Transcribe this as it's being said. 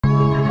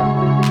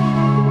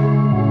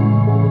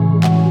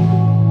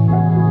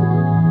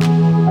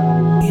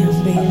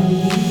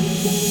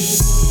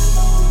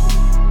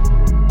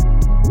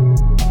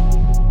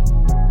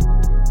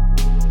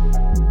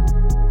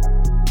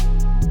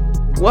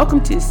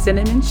Welcome to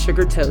Cinnamon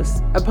Sugar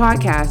Toast, a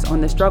podcast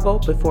on the struggle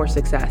before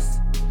success.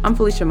 I'm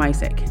Felicia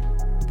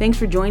Misek. Thanks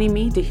for joining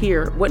me to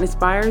hear what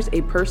inspires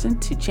a person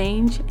to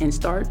change and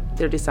start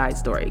their Decide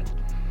story.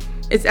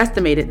 It's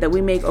estimated that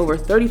we make over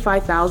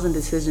 35,000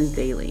 decisions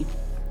daily.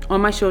 On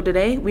my show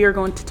today, we are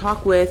going to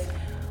talk with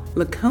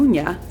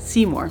Laconia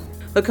Seymour.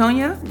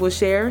 Laconia will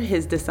share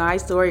his Decide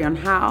story on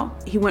how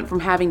he went from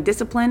having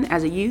discipline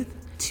as a youth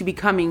to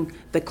becoming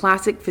the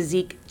classic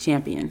physique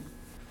champion.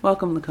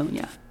 Welcome,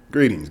 Laconia.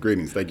 Greetings.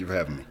 Thank you for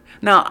having me.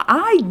 Now,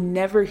 I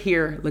never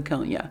hear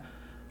Laconia.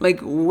 Like,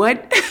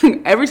 what?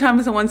 Every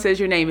time someone says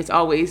your name, it's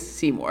always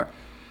Seymour.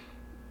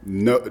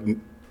 No,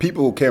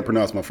 people can't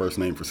pronounce my first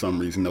name for some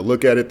reason. They'll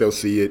look at it, they'll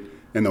see it,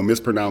 and they'll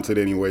mispronounce it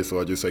anyway, so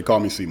I just say,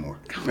 call me Seymour.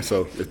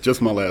 So it's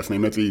just my last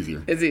name. That's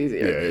easier. It's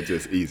easier. Yeah, it's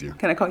just easier.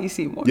 Can I call you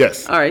Seymour?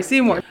 Yes. All right,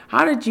 Seymour.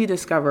 How did you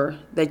discover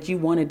that you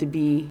wanted to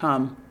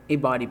become a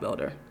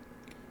bodybuilder?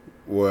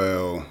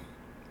 Well,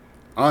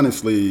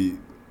 honestly,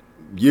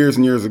 years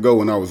and years ago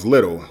when I was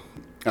little,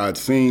 I'd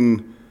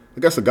seen, I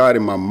guess, a guy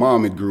that my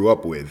mom had grew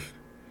up with.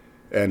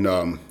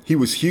 And he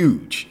was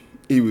huge.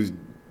 He was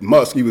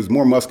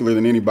more muscular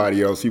than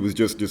anybody else. He was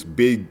just this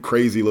big,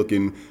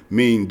 crazy-looking,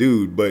 mean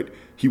dude. But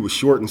he was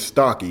short and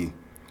stocky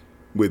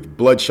with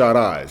bloodshot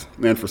eyes.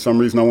 And for some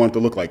reason, I wanted to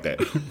look like that.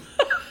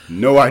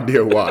 No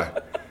idea why.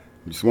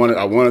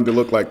 I wanted to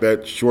look like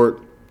that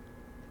short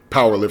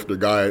power lifter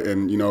guy.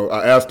 And,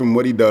 I asked him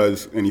what he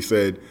does, and he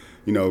said,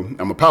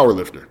 I'm a power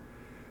lifter.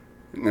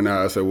 And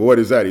I said, well, what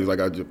is that? He's like,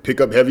 I just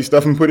pick up heavy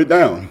stuff and put it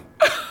down.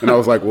 And I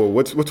was like, well,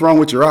 what's wrong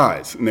with your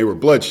eyes? And they were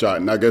bloodshot.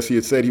 And I guess he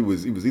had said he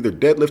was either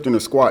deadlifting or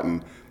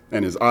squatting,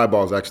 and his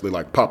eyeballs actually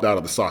popped out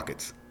of the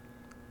sockets.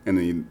 And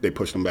then they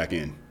pushed them back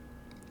in.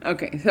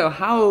 Okay, so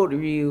how old were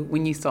you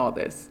when you saw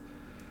this?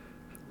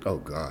 Oh,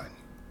 God.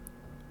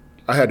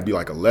 I had to be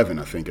 11,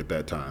 I think, at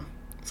that time.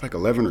 It's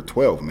 11 or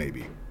 12,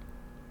 maybe,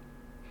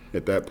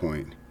 at that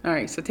point. All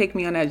right, so take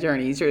me on that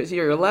journey. So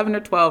you're 11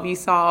 or 12. You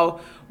saw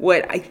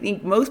what I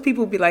think most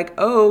people would be like,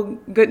 oh,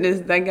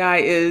 goodness, that guy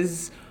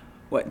is,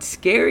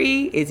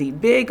 scary? Is he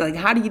big?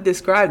 How do you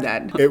describe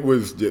that? It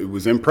was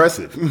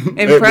impressive.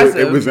 Impressive?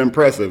 It was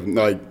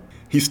impressive.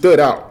 He stood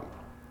out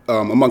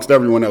amongst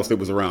everyone else that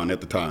was around at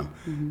the time.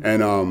 Mm-hmm.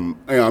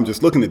 And I'm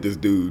just looking at this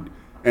dude,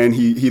 and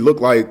he looked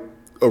like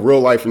a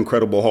real-life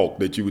Incredible Hulk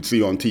that you would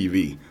see on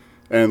TV.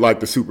 And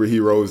the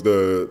superheroes,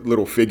 the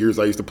little figures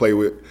I used to play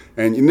with.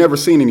 And you never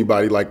seen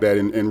anybody like that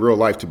in real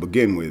life to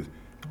begin with.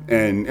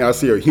 And I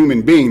see a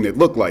human being that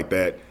looked like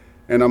that.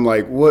 And I'm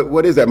like,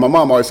 what is that? My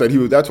mom always said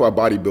that's why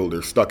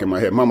bodybuilder stuck in my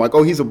head. Mom like,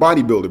 oh, he's a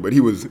bodybuilder, but he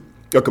was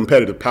a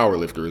competitive power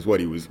lifter is what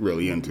he was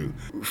really into.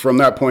 From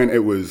that point, it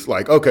was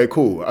okay,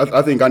 cool.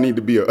 I think I need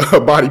to be a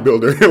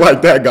bodybuilder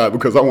like that guy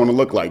because I want to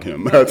look like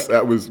him.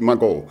 That was my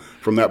goal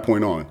from that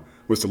point on,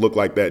 was to look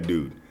like that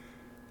dude.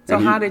 So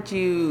how did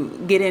you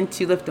get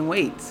into lifting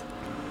weights?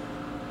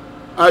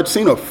 I'd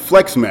seen a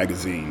Flex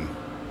magazine,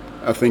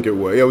 I think it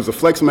was. It was a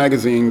Flex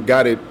magazine,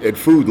 got it at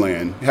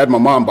Foodland. Had my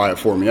mom buy it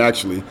for me,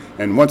 actually.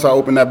 And once I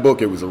opened that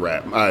book, it was a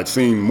wrap. I had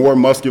seen more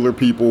muscular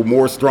people,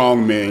 more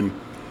strong men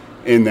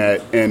in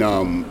that.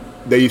 And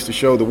they used to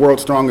show The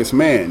World's Strongest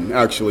Man,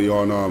 actually,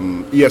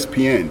 on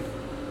ESPN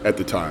at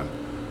the time.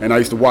 And I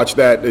used to watch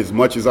that as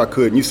much as I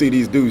could. And you see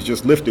these dudes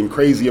just lifting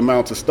crazy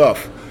amounts of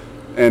stuff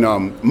and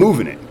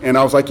moving it. And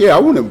I was like, yeah, I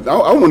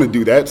want to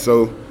do that.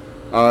 So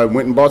I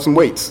went and bought some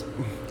weights.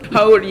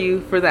 How old are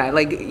you for that?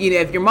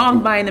 If your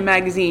mom's buying the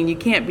magazine, you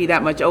can't be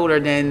that much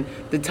older than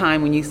the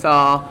time when you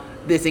saw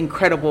this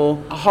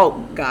Incredible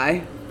Hulk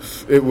guy.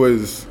 It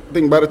was, I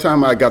think by the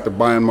time I got to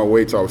buying my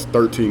weights, I was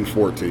 13,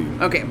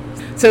 14. Okay,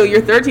 so you're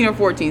 13 or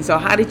 14. So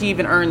how did you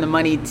even earn the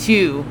money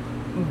to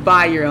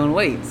buy your own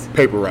weights?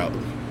 Paper route.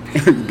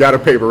 Got a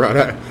paper route.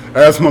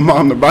 I asked my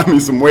mom to buy me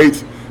some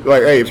weights.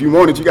 Hey, if you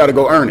want it, you got to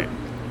go earn it.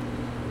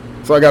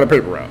 So I got a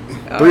paper route.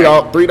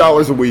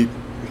 $3 a week.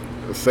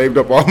 Saved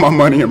up all my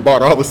money and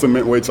bought all the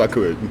cement weights I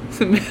could.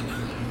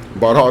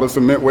 Bought all the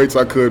cement weights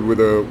I could with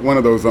one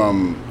of those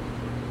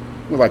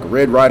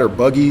Red Ryder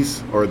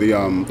buggies or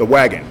the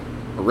wagon,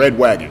 a red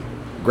wagon.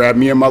 Grabbed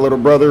me and my little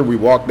brother. We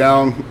walked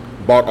down,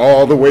 bought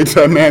all the weights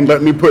that man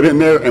let me put in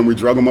there, and we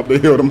drug them up the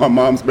hill to my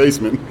mom's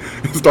basement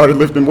and started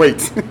lifting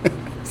weights.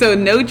 So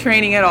no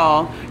training at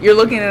all. You're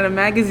looking at a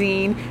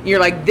magazine. You're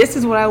like, this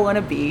is what I want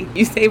to be.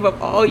 You save up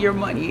all your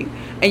money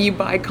and you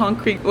buy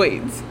concrete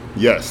weights.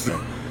 Yes.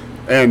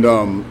 And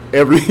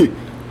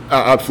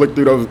I'd flick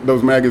through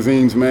those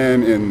magazines,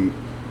 man, and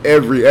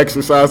every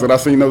exercise that I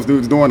seen those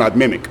dudes doing, I'd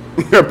mimic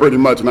pretty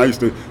much. And I used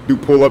to do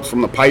pull-ups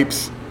from the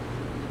pipes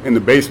in the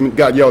basement.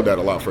 Got yelled at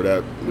a lot for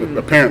that. Mm-hmm.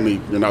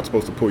 Apparently, you're not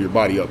supposed to pull your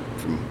body up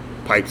from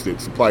pipes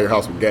that supply your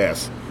house with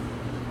gas.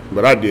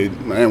 But I did.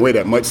 I didn't weigh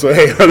that much, so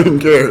hey, I didn't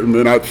care. And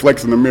then I'd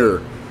flex in the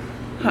mirror.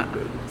 Huh.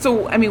 So,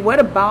 what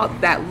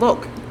about that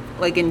look,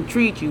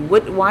 intrigued you?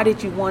 Why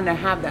did you want to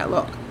have that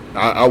look?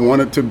 I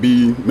wanted to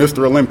be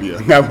Mr. Olympia.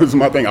 That was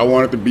my thing. I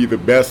wanted to be the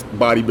best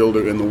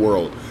bodybuilder in the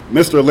world.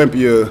 Mr.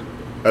 Olympia,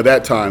 at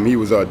that time, he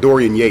was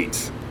Dorian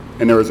Yates.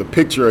 And there was a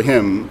picture of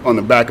him on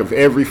the back of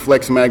every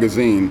Flex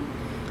magazine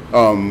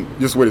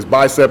just with his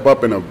bicep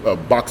up and a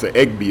box of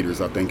egg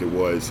beaters, I think it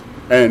was.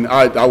 And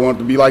I wanted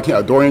to be like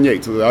Dorian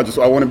Yates.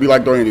 I want to be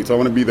like Dorian Yates. I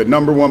want to be the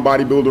number one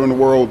bodybuilder in the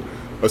world,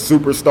 a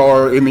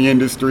superstar in the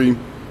industry,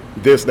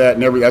 this, that,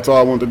 and everything. That's all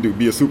I wanted to do,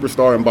 be a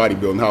superstar in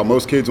bodybuilding. How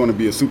most kids want to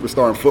be a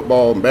superstar in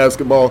football and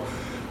basketball.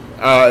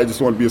 I just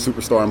want to be a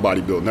superstar in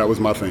bodybuilding. That was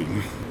my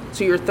thing.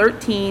 So you're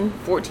 13,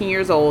 14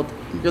 years old.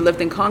 You're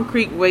lifting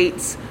concrete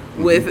weights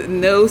with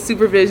no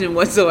supervision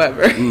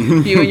whatsoever.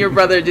 You and your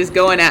brother just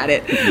going at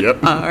it.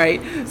 Yep. All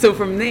right. So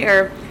from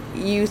there,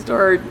 you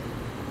start,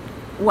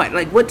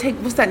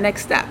 what's that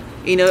next step?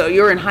 You know,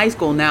 you're in high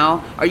school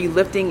now. Are you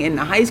lifting in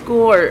high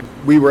school or?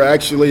 We were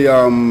actually,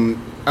 I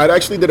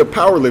actually did a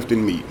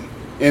powerlifting meet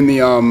in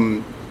the,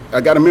 I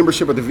got a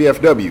membership at the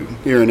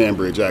VFW here in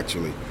Ambridge,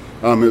 actually,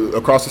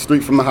 across the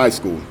street from the high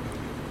school.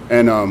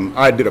 And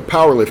I did a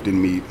powerlifting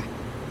meet.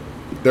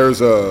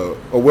 There's a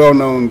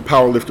well-known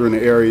powerlifter in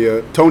the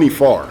area, Tony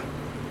Farr.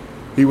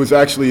 He's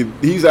actually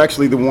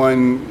the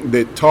one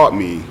that taught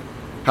me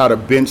how to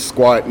bench,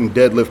 squat, and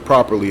deadlift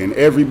properly. And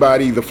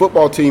the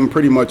football team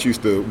pretty much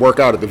used to work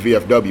out at the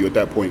VFW at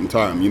that point in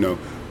time. You know,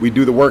 we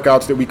do the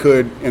workouts that we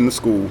could in the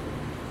school.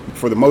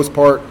 For the most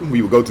part,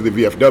 we would go to the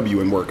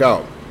VFW and work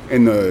out.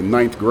 In the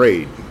 9th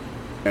grade,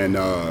 and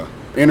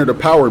entered a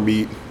power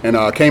meet,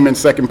 and came in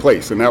second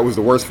place, and that was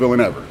the worst feeling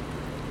ever.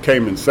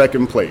 Came in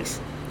second place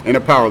in a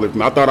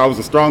powerlifting. I thought I was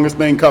the strongest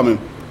thing coming,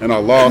 and I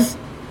lost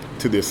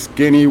to this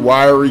skinny,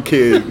 wiry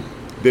kid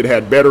that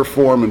had better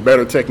form and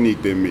better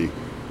technique than me.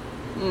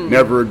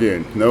 Never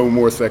again. No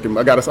more second.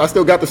 I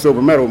still got the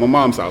silver medal at my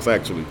mom's house,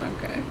 actually.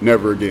 Okay.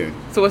 Never again.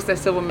 So what's that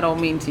silver medal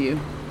mean to you?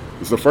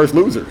 It's the first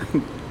loser.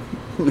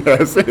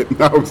 That's it.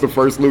 I was the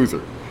first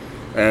loser.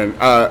 And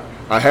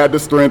I had the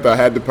strength, I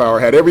had the power,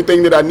 I had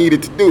everything that I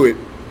needed to do it,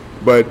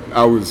 but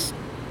I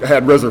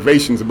had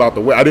reservations about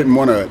the weight. I didn't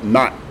want to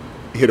not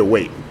hit a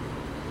weight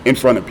in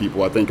front of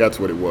people. I think that's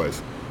what it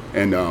was.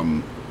 And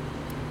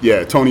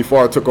Tony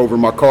Farr took over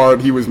my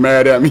card. He was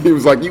mad at me. He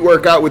was like, "You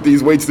work out with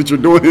these weights that you're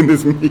doing in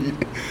this meet."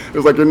 It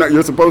was like,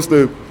 you're supposed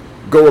to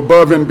go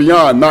above and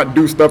beyond, not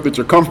do stuff that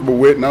you're comfortable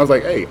with. And I was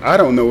like, "Hey, I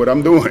don't know what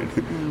I'm doing."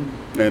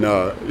 And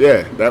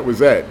that was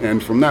that.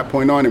 And from that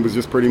point on, it was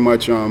just pretty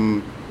much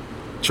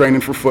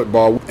training for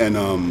football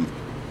and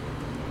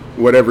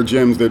whatever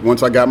gyms that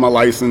once I got my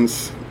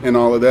license and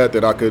all of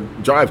that I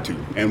could drive to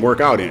and work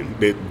out in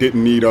that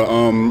didn't need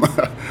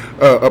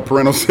a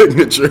parental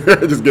signature.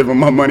 Just give them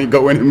my money,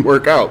 go in and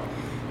work out.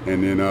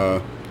 And then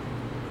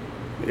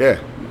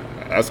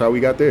that's how we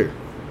got there.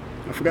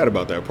 I forgot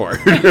about that part.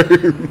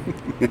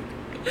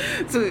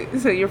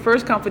 So your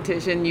first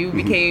competition, you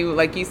became,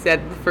 like you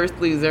said, the first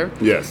loser.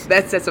 Yes.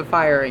 That sets a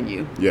fire in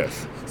you.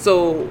 Yes.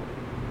 So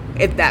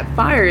if that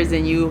fire is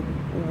in you,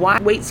 why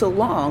wait so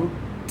long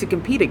to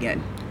compete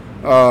again?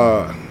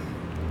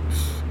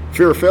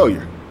 Fear of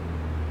failure.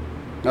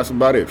 That's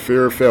about it.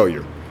 Fear of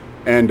failure.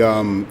 And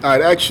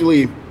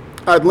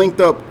I'd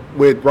linked up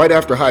with, right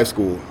after high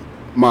school,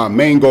 my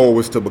main goal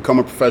was to become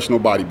a professional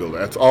bodybuilder.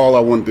 That's all I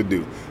wanted to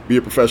do, be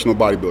a professional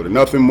bodybuilder.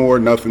 Nothing more,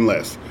 nothing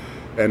less.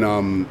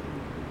 And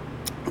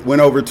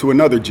went over to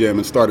another gym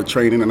and started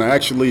training, and I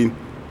actually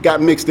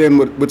got mixed in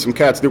with some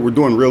cats that were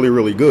doing really,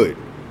 really good.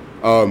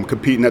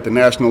 Competing at the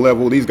national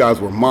level. These guys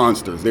were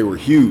monsters. They were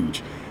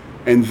huge.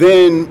 And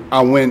then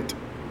I went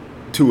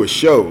to a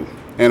show,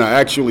 and I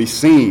actually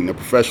seen a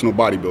professional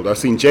bodybuilder. I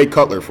seen Jay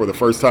Cutler for the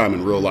first time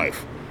in real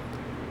life.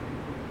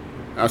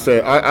 I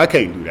said, I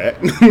can't do that.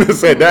 I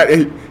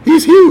said,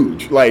 he's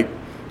huge. Like,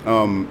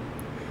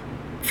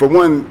 for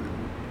one,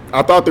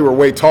 I thought they were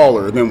way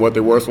taller than what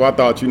they were, so I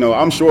thought,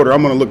 I'm shorter,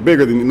 I'm going to look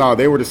bigger than, no,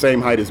 they were the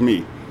same height as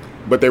me.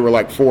 But they were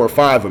like 4 or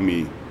 5 of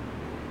me.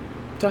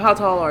 So how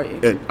tall are you?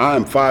 And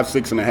I'm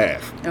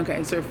 5'6.5".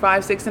 Okay, so you're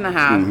 5'6.5".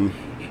 Mm-hmm.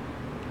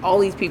 All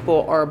these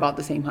people are about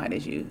the same height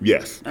as you.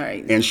 Yes. All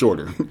right. And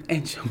shorter.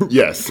 And shorter.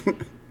 Yes.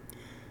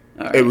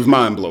 Right. It was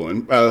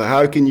mind-blowing.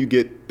 How can you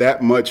get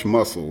that much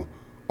muscle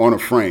on a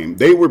frame?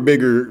 They were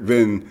bigger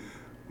than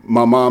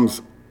my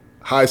mom's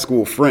high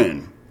school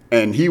friend,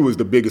 and he was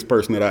the biggest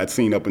person that I had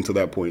seen up until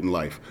that point in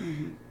life.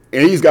 Mm-hmm.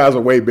 And these guys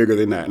are way bigger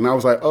than that. And I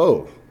was like,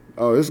 oh,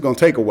 this is going to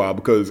take a while,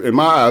 because in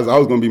my eyes, I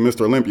was going to be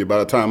Mr. Olympia by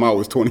the time I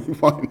was 21.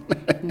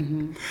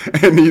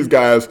 Mm-hmm. And these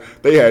guys,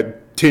 they had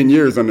 10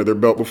 years under their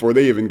belt before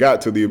they even got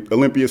to the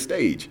Olympia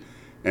stage.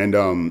 And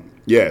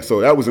so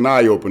that was an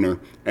eye-opener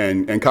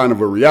and kind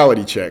of a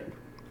reality check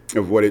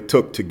of what it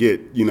took to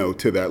get,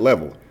 to that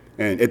level.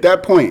 And at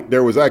that point,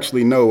 there was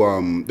actually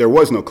there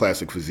was no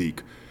classic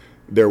physique.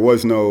 There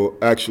was no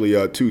actually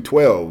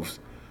 212s,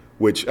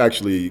 which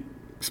actually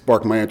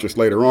sparked my interest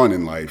later on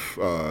in life,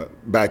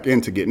 back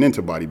into getting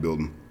into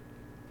bodybuilding.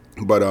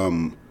 But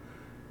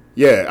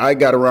I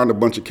got around a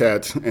bunch of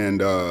cats, and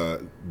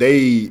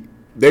they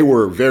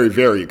were very,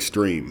 very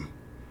extreme.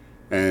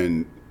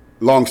 And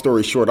long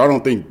story short, I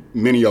don't think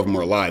many of them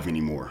are alive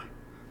anymore,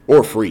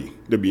 or free,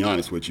 to be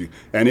honest with you.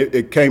 And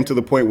it came to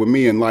the point with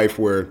me in life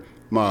where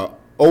my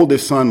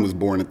oldest son was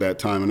born at that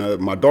time, and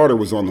my daughter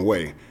was on the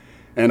way.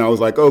 And I was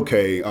like,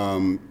 okay,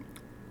 I'm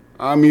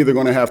either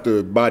going to have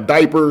to buy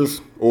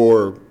diapers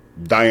or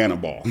Diana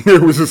ball.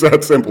 It was just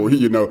that simple,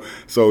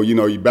 So,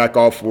 you back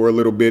off for a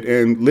little bit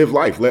and live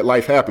life. Let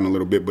life happen a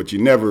little bit, but you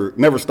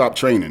never stop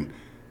training.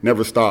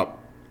 Never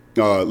stop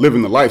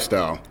living the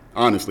lifestyle.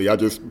 Honestly, I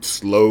just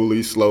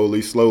slowly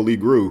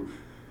grew.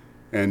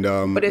 And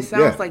but it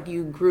sounds like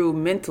you grew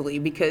mentally,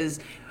 because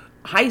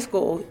high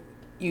school,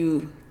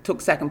 you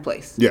took second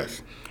place.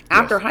 Yes.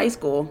 After high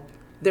school,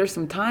 there's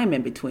some time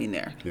in between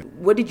there. Yeah.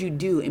 What did you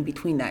do in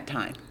between that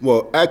time?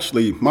 Well,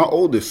 actually, my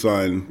oldest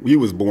son, he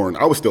was born,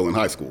 I was still in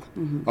high school.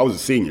 Mm-hmm. I was a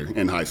senior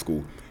in high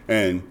school.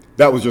 And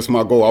that was just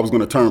my goal. I was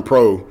going to turn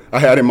pro. I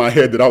had in my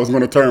head that I was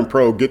going to turn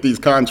pro, get these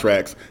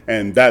contracts,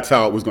 and that's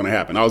how it was going to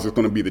happen. I was just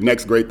going to be the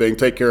next great thing,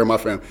 take care of my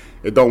family.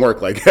 It don't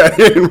work like that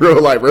in real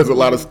life. There's a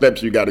lot of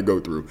steps you got to go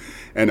through.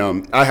 And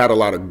I had a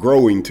lot of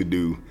growing to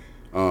do.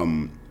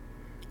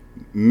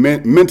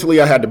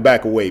 Mentally, I had to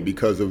back away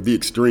because of the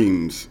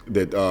extremes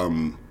that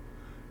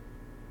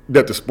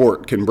the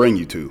sport can bring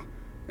you to.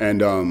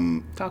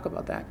 And talk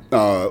about that.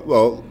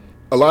 Well,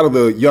 a lot of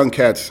the young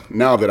cats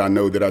now that I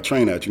know that I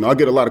train at, I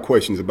get a lot of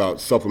questions about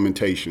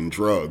supplementation,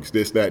 drugs,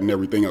 this, that, and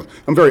everything else.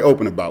 I'm very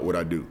open about what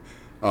I do.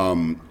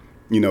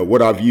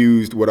 What I've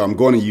used, what I'm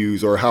going to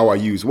use, or how I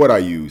use what I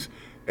use.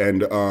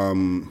 And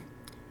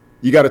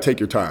you got to take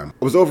your time.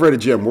 I was over at a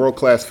gym, World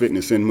Class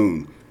Fitness in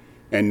Moon,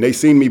 and they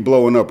seen me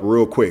blowing up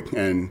real quick.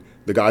 And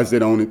the guys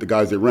that own it, the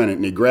guys that run it,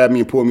 and they grabbed me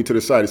and pulled me to the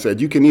side and said,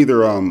 you can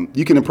either,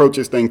 you can approach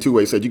this thing two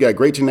ways. Said, you got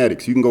great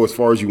genetics. You can go as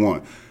far as you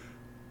want.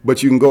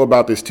 But you can go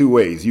about this two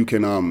ways. You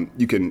can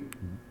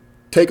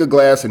take a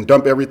glass and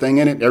dump everything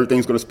in it.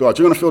 Everything's going to spill out.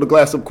 You're going to fill the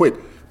glass up quick,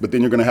 but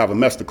then you're going to have a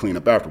mess to clean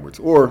up afterwards.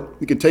 Or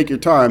you can take your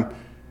time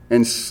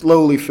and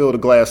slowly fill the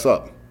glass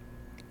up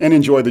and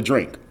enjoy the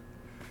drink.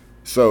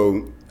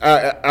 So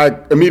I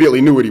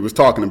immediately knew what he was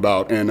talking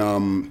about.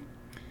 And,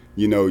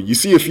 you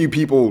see a few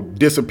people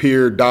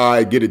disappear,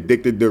 die, get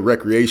addicted to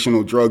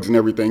recreational drugs and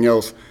everything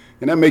else.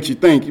 And that makes you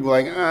think, you're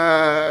like,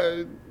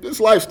 this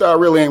lifestyle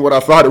really ain't what I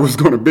thought it was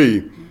going to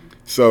be.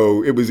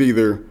 So it was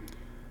either,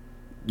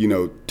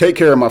 take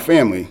care of my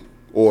family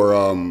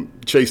or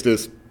chase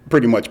this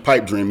pretty much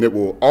pipe dream that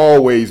will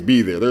always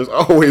be there. There's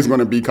always going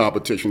to be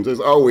competitions.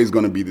 There's always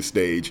going to be the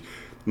stage.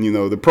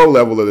 The pro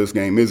level of this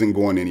game isn't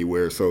going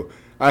anywhere. So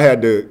I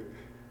had to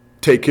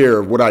take care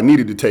of what I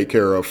needed to take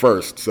care of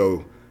first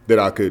so that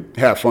I could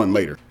have fun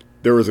later.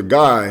 There was a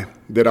guy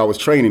that I was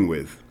training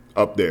with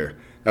up there.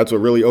 That's what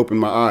really opened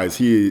my eyes.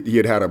 He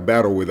had a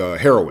battle with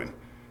heroin.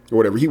 Or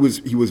whatever. He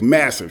was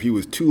massive. He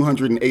was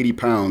 280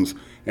 pounds,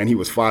 and he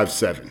was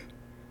 5'7".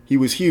 He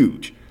was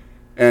huge.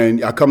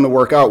 And I come to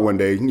work out one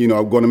day. I'm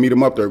going to meet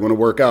him up there, going to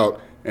work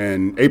out,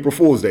 and April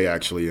Fool's Day,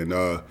 actually. And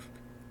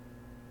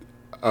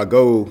I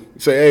go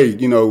say,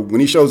 hey,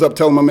 when he shows up,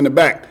 tell him I'm in the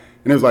back.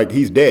 And it was like,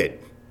 he's dead.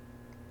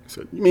 I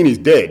said, you mean he's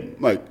dead?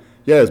 Like,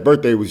 yeah, his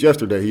birthday was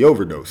yesterday. He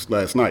overdosed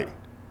last night.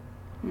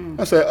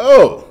 I said,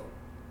 oh,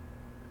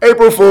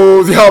 April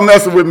Fools, y'all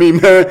messing with me,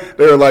 man.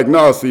 They were like,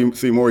 no,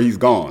 Seymour, he's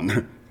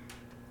gone.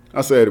 I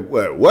said,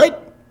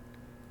 what?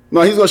 No,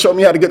 he's going to show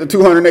me how to get to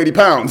 280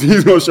 pounds.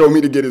 He's going to show me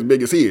to get as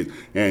big as he is.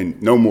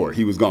 And no more.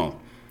 He was gone.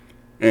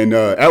 And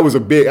that was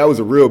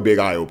a real big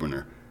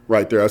eye-opener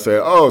right there. I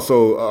said,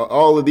 so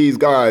all of these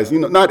guys,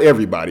 not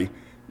everybody,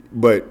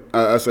 but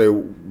I say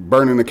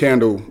burning the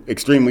candle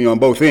extremely on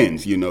both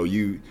ends.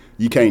 You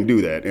can't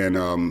do that.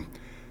 And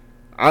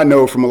I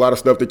know from a lot of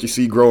stuff that you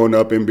see growing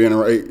up and being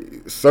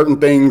around, certain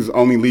things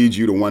only lead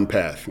you to one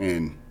path.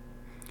 And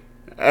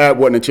that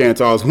wasn't a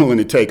chance I was willing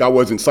to take. I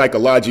wasn't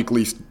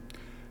psychologically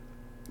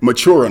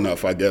mature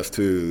enough, I guess,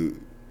 to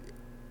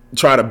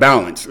try to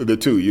balance the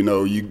two.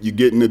 You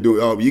get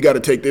into you got to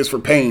take this for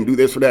pain, do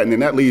this for that, and then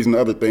that leads into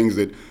other things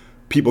that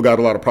people got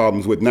a lot of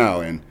problems with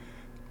now. And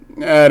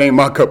that ain't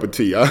my cup of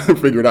tea. I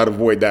figured I'd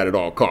avoid that at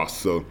all costs.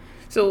 So,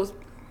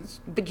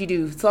 but you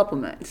do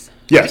supplements.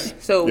 Yes.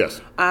 Right? So,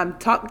 yes.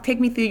 Take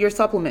me through your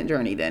supplement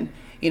journey then.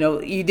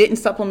 You didn't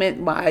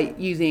supplement by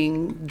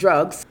using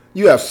drugs.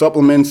 You have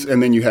supplements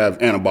and then you have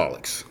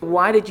anabolics.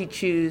 Why did you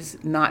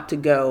choose not to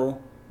go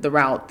the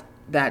route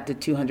that the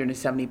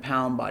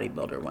 270-pound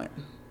bodybuilder went?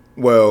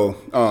 Well,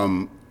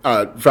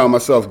 I found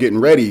myself getting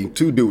ready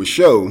to do a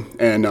show,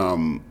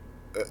 and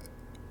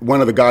one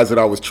of the guys that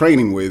I was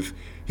training with,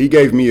 he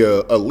gave me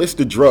a list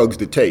of drugs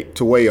to take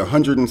to weigh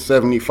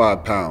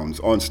 175 pounds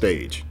on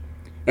stage.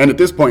 And at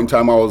this point in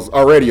time, I was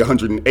already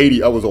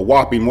 180. I was a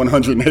whopping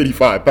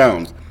 185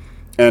 pounds.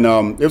 And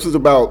this was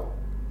about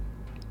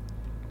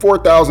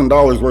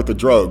 $4,000 worth of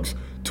drugs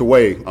to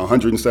weigh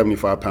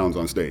 175 pounds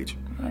on stage.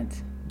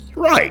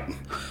 What?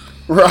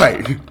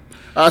 Right.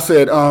 I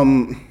said,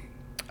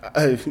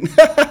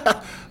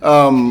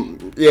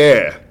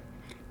 yeah.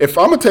 If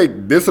I'm going to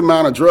take this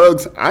amount of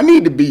drugs, I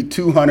need to be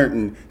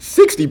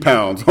 260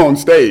 pounds on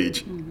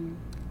stage. Mm-hmm.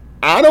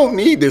 I don't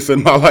need this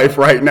in my life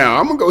right now.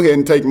 I'm going to go ahead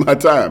and take my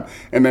time.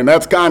 And then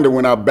that's kind of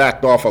when I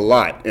backed off a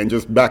lot and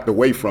just backed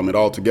away from it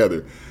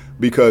altogether.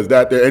 Because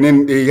and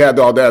then he had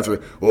the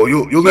audacity, well,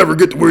 you'll never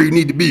get to where you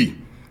need to be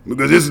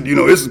because this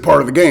is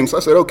part of the game. So I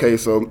said, okay,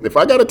 so if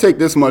I got to take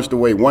this much to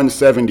weigh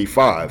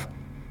 175,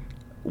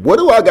 What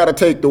do I got to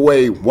take to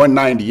weigh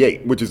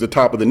 198, which is the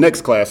top of the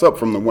next class up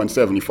from the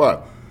 175?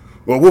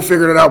 Well, we'll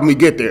figure it out when we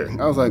get there.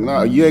 I was like,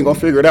 nah, you ain't going to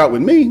figure it out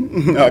with me.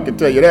 I can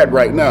tell you that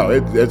right now.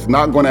 It's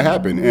not going to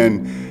happen.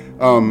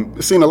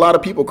 And seen a lot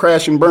of people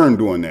crash and burn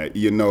doing that.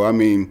 I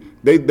mean,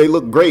 they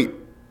look great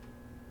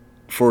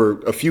for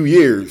a few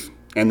years,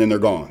 and then they're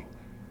gone.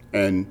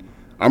 And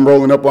I'm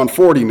rolling up on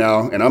 40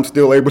 now, and I'm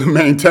still able to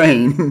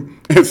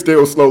maintain and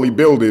still slowly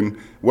building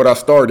what I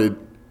started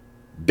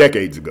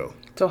decades ago.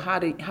 So how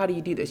do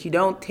you do this? You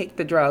don't take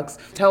the drugs.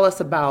 Tell us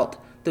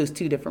about those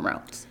two different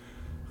routes.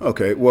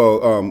 Okay,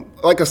 well,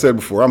 like I said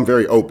before, I'm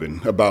very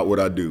open about what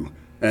I do.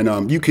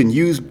 And you can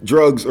use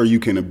drugs or you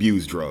can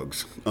abuse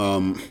drugs.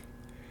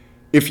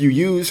 If you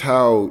use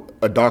how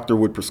a doctor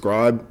would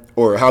prescribe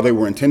or how they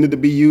were intended to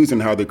be used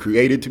and how they're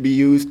created to be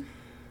used,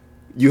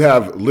 you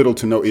have little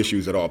to no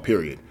issues at all,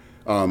 period.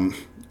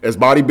 As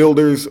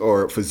bodybuilders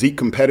or physique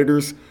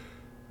competitors,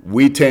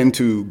 we tend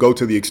to go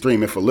to the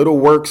extreme. If a little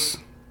works,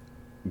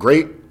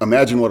 great.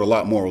 Imagine what a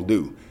lot more will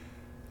do.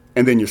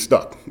 And then you're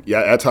stuck.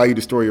 Yeah, that's how you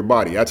destroy your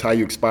body. That's how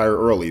you expire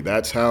early.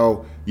 That's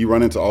how you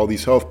run into all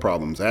these health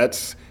problems.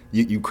 That's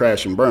you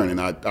crash and burn.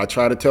 And I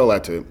try to tell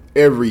that to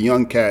every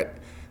young cat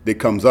that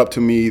comes up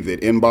to me,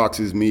 that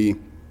inboxes me,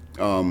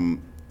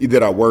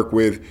 that I work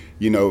with.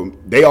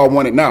 They all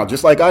want it now,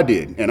 just like I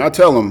did. And I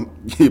tell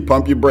them,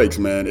 pump your brakes,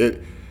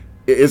 man.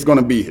 It's going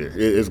to be here.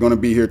 It's going to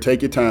be here.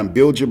 Take your time.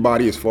 Build your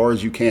body as far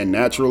as you can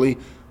naturally.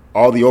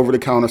 All the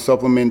over-the-counter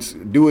supplements,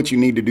 do what you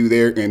need to do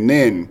there, and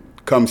then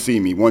come see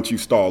me once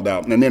you've stalled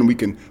out. And then we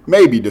can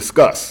maybe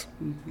discuss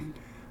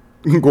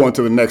going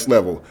to the next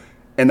level.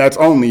 And that's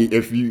only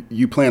if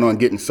you plan on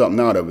getting something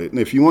out of it. And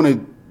if you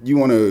want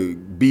to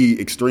be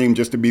extreme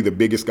just to be the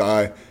biggest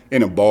guy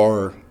in a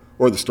bar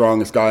or the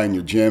strongest guy in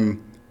your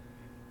gym,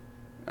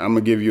 I'm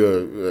going to give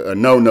you a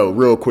no-no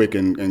real quick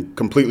and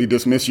completely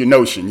dismiss your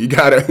notion. You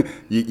gotta,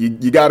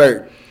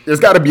 there's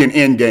got to be an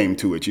end game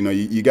to it.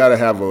 You got to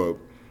have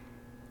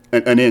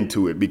an end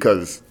to it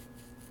because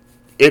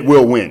it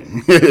will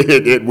win.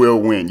 It will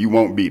win. You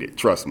won't beat it.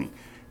 Trust me.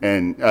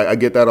 And I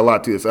get that a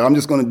lot too. So I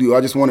just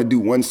want to do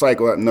one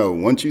cycle. No,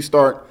 once you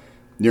start,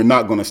 you're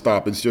not going to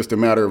stop. It's just a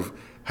matter of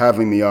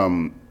having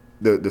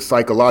the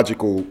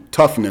psychological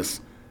toughness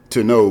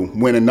to know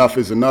when enough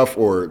is enough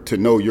or to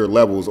know your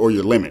levels or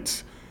your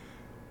limits,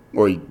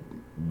 or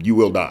you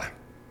will die.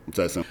 It's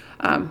that simple.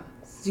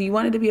 So you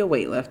wanted to be a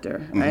weightlifter,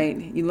 right?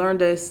 Mm-hmm. You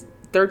learned this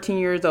 13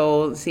 years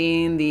old,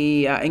 seeing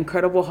the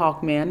Incredible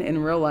Hawkman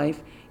in real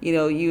life.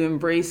 You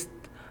embraced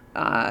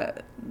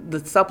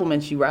the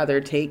supplements you rather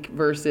take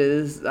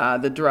versus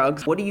the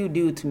drugs. What do you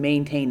do to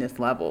maintain this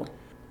level?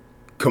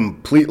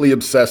 Completely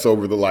obsess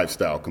over the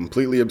lifestyle.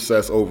 Completely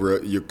obsess over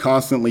it. You're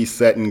constantly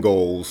setting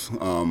goals.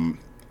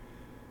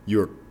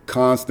 You're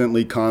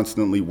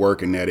constantly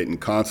working at it and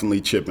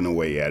constantly chipping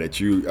away at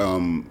it.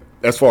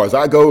 As far as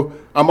I go,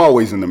 I'm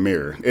always in the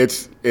mirror.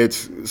 It's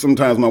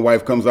sometimes my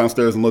wife comes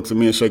downstairs and looks at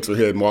me and shakes her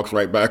head and walks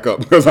right back up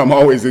because I'm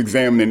always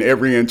examining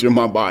every inch of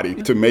my body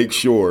to make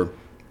sure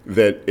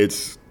that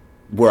it's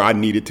where I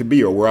need it to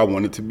be or where I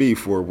want it to be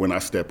for when I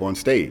step on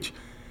stage.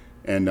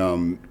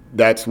 And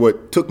that's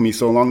what took me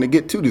so long to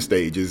get to the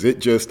stage.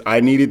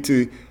 I needed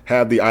to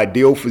have the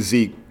ideal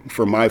physique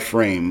for my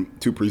frame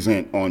to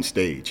present on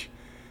stage.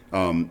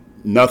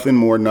 Nothing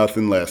more,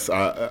 nothing less.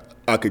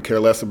 I could care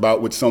less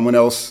about what someone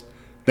else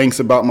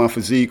thinks about my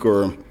physique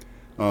or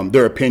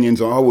their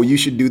opinions on, well, you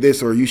should do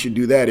this or you should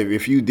do that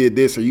if you did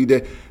this or you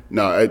did.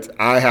 No,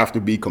 I have to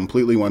be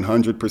completely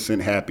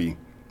 100% happy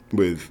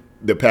with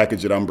the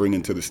package that I'm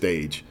bringing to the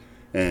stage.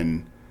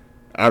 And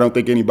I don't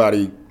think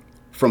anybody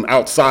from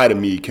outside of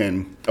me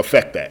can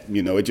affect that.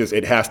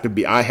 It has to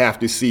be, I have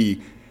to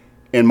see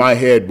in my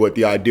head what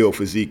the ideal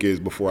physique is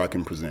before I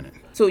can present it.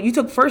 So you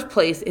took first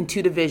place in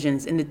 2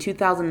 divisions in the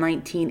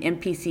 2019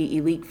 NPC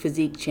Elite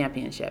Physique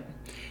Championship.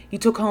 You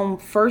took home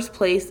first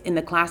place in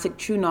the Classic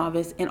True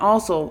Novice and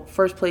also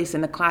first place in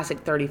the Classic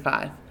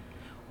 35.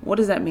 What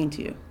does that mean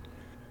to you?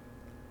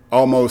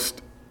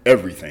 Almost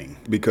everything,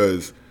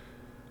 because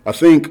I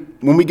think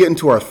when we get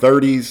into our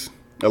 30s,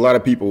 a lot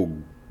of people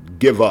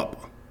give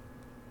up.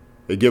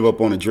 They give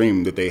up on a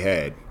dream that they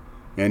had.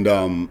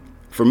 And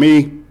for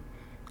me,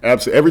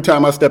 absolutely, every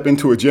time I step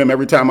into a gym,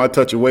 every time I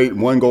touch a weight,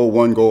 one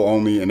goal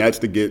only, and that's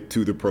to get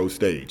to the pro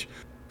stage.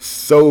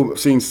 So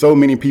seeing so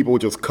many people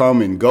just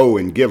come and go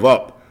and give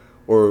up.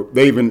 Or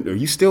are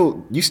you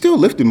still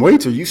lifting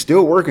weights? Are you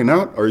still working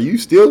out? Are you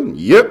still?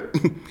 Yep.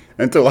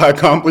 Until I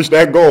accomplish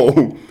that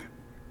goal.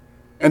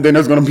 And then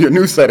there's going to be a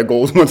new set of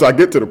goals once I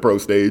get to the pro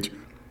stage.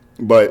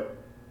 But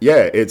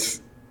yeah,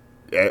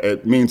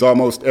 it means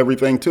almost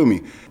everything to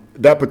me.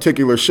 That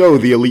particular show,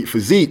 the Elite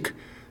Physique,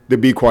 to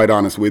be quite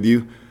honest with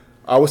you,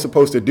 I was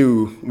supposed to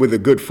do with a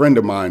good friend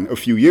of mine a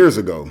few years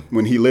ago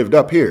when he lived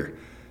up here.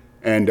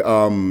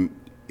 And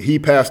he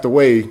passed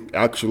away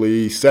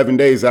actually 7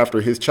 days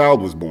after his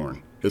child was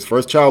born. His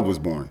first child was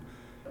born.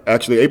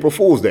 Actually, April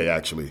Fool's Day,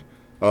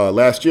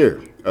 last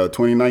year,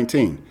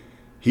 2019.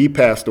 He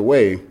passed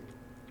away,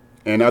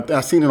 and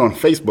I seen it on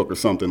Facebook or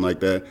something like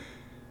that.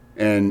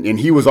 And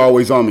he was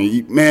always on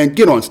me, man,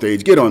 get on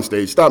stage,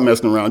 stop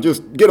messing around,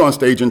 just get on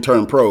stage and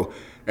turn pro.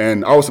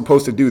 And I was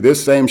supposed to do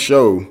this same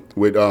show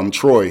with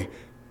Troy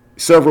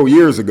several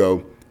years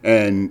ago,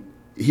 and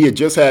he had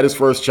just had his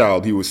first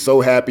child. He was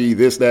so happy,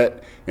 this,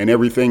 that, and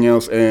everything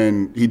else,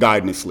 and he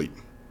died in his sleep.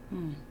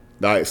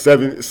 Died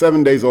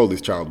 7 days old,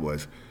 his child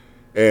was.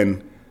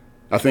 And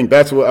I think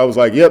that's what I was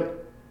like,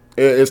 yep,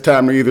 it's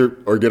time to either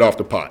or get off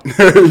the pot.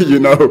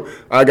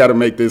 I got to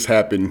make this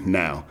happen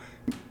now.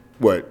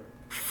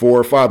 4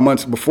 or 5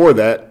 months before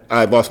that,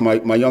 I had lost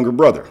my younger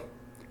brother.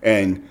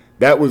 And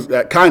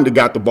that kind of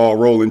got the ball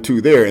rolling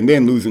too there. And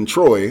then losing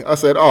Troy, I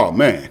said, oh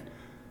man,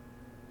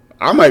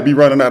 I might be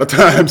running out of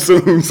time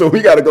soon. So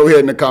we got to go ahead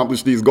and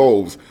accomplish these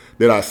goals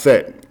that I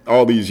set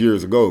all these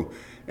years ago.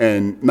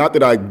 And not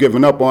that I'd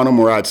given up on them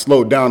or I'd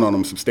slowed down on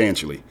them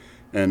substantially.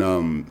 And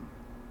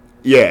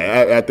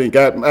I think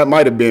that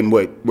might have been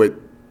what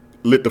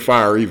lit the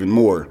fire even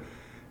more.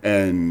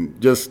 And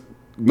just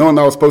knowing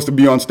I was supposed to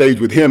be on stage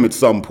with him at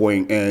some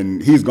point,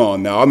 and he's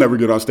gone now. I'll never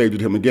get on stage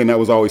with him again. That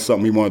was always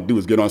something we wanted to do,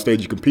 is get on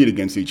stage and compete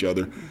against each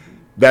other.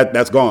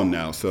 That's gone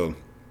now. So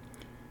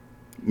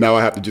now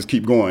I have to just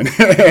keep going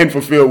and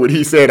fulfill what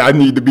he said I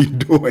need to be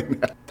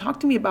doing. Talk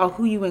to me about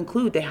who you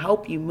include to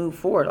help you move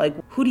forward. Like,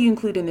 who do you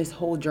include in this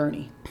whole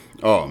journey?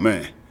 Oh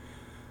man,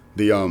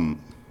 the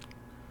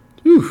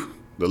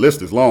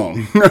list is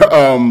long.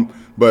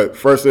 But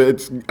first,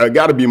 it's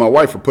got to be my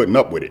wife for putting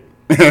up with it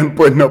and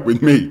putting up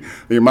with me.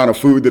 The amount of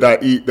food that I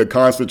eat, the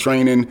constant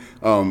training.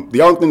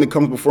 The only thing that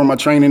comes before my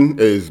training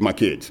is my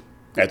kids.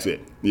 That's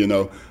it.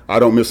 I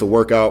don't miss a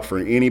workout for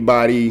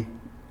anybody,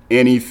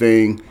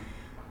 anything.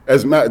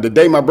 The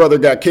day my brother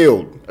got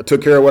killed, I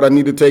took care of what I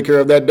needed to take care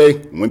of that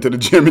day, went to the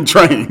gym and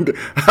trained.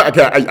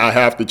 I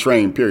have to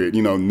train, period.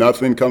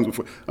 Nothing comes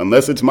before,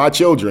 unless it's my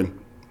children,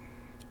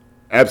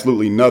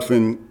 absolutely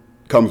nothing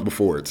comes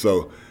before it.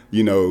 So,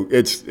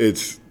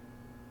 it's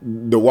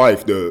the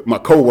wife, my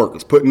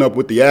coworkers putting up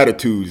with the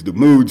attitudes, the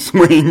mood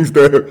swings,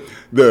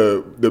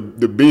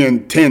 the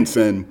being tense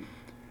and,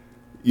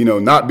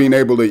 not being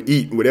able to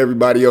eat what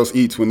everybody else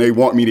eats when they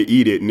want me to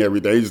eat it and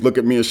everything. They just look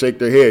at me and shake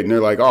their head and they're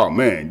like, oh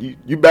man,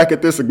 you back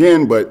at this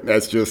again? But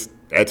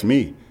that's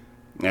me.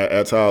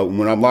 That's how,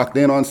 when I'm locked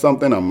in on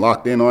something, I'm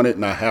locked in on it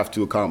and I have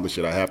to accomplish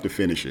it. I have to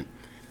finish it.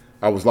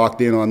 I was locked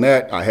in on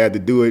that. I had to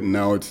do it, and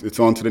now it's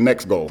on to the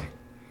next goal.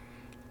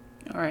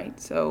 All right,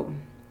 so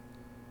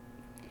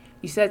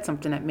you said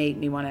something that made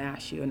me want to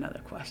ask you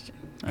another question.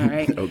 All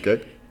right.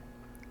 Okay.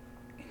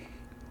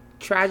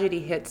 Tragedy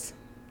hits,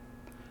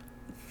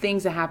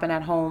 things that happen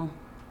at home.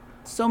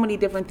 So many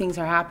different things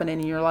are happening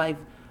in your life.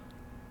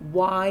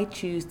 Why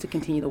choose to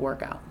continue to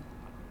work out?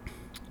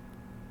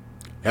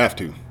 Have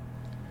to.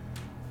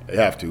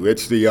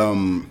 It's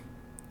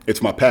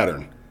my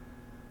pattern.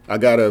 I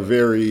got a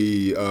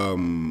very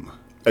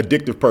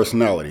addictive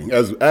personality,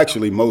 as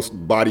actually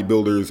most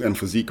bodybuilders and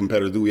physique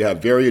competitors do. We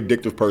have very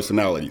addictive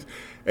personalities,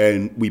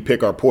 and we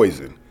pick our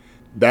poison.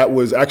 That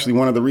was actually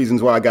one of the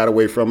reasons why I got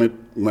away from it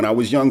when I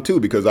was young too,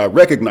 because I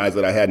recognized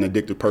that I had an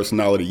addictive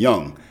personality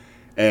young.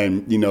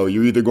 And you're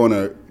either going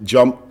to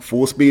jump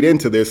full speed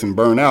into this and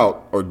burn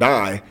out or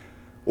die,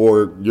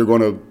 or you're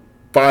going to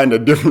find a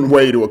different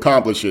way to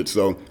accomplish it.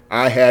 So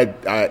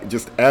I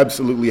just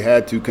absolutely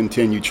had to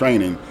continue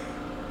training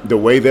the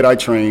way that I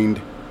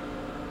trained,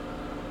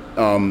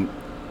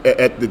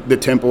 at the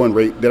tempo and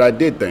rate that I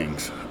did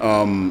things.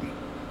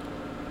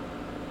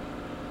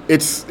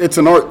 It's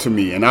an art to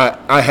me, and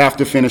I have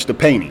to finish the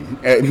painting,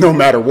 no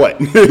matter what.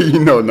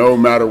 No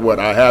matter what,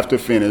 I have to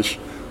finish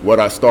what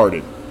I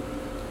started.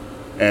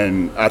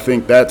 And I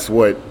think that's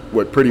what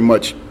pretty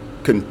much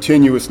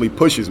continuously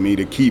pushes me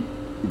to keep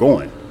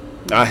going.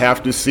 I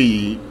have to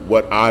see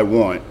what I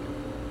want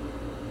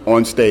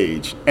on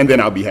stage, and then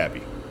I'll be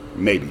happy.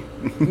 Maybe.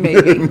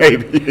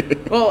 Maybe.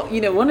 Well,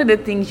 one of the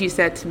things you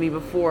said to me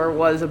before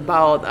was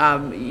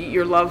about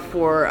your love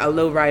for a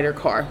lowrider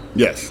car.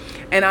 Yes.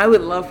 And I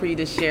would love for you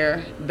to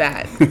share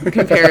that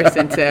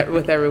comparison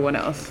with everyone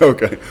else.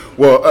 Okay.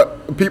 Well,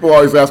 people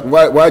always ask,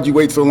 why'd you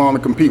wait so long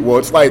to compete? Well,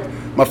 it's like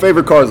my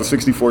favorite car is a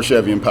 64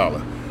 Chevy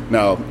Impala.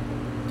 Now,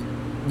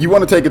 you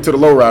want to take it to the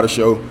lowrider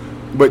show,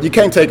 but you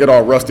can't take it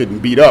all rusted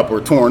and beat up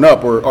or torn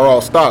up or all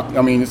stock.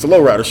 I mean, it's a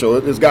lowrider show.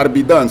 It's got to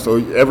be done. So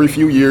every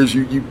few years,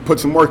 you put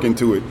some work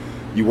into it.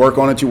 You work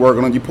on it,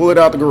 you pull it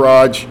out the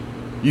garage,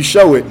 you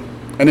show it,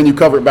 and then you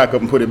cover it back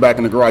up and put it back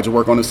in the garage and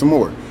work on it some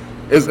more.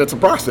 It's a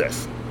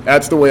process.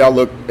 That's the way I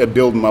look at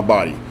building my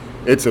body.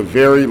 It's a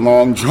very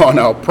long,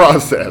 drawn-out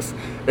process.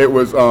 It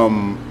was,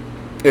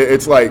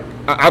 it's like,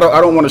 I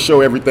don't want to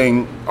show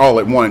everything all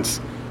at once.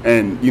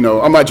 And,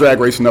 I'm not drag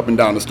racing up and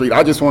down the street.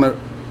 I just want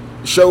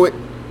to show it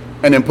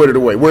and then put it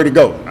away. Where'd it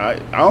go? I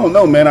don't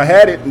know, man. I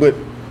had it, but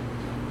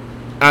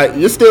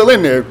you're still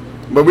in there.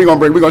 But we're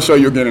gonna show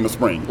you again in the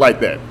spring, like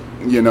that.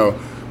 I know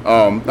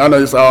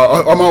this.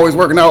 I'm always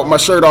working out with my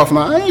shirt off.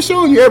 Now I ain't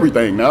showing you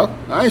everything. Now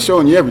I ain't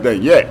showing you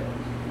everything yet.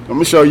 I'm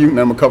gonna show you, and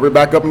then I'm gonna cover it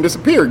back up and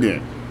disappear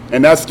again.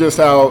 And that's just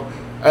how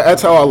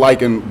I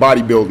like in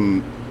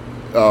bodybuilding.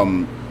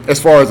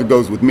 As far as it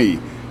goes with me,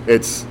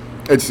 it's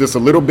It's just a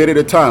little bit at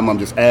a time. I'm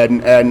just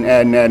adding,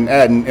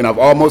 and I've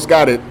almost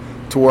got it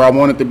to where I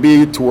want it to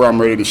be, to where I'm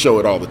ready to show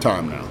it all the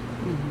time now.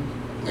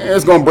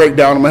 It's going to break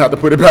down. I'm going to have to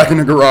put it back in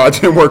the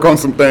garage and work on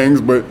some things,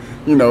 but,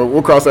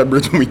 we'll cross that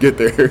bridge when we get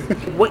there.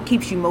 What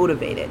keeps you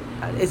motivated?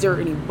 Is there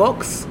any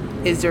books?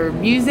 Is there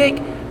music?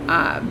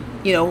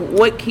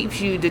 What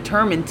keeps you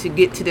determined to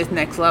get to this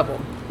next level?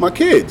 My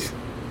kids.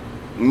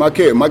 My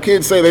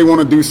kids say they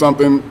want to do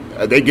something,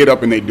 they get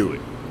up and they do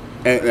it.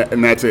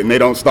 And that's it. And they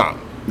don't stop.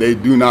 They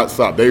do not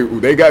stop.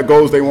 They got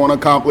goals they want to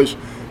accomplish.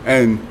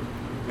 And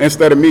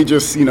instead of me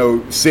just,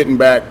 sitting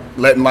back,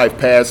 letting life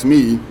pass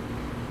me,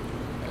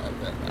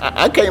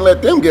 I can't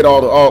let them get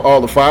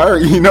all the fire.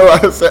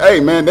 I say, hey,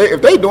 man,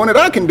 if they doing it,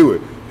 I can do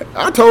it.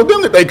 I told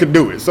them that they could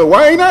do it, so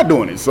why ain't I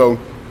doing it? So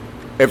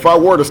if I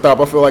were to stop,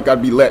 I feel like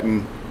I'd be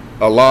letting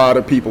a lot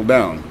of people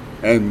down,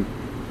 and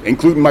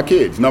including my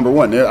kids, number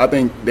one. I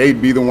think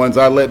they'd be the ones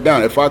I let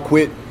down. If I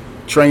quit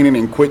training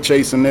and quit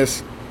chasing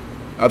this,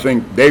 I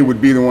think they would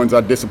be the ones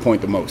I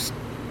disappoint the most.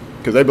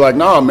 Because they'd be like,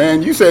 nah,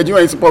 man, you said you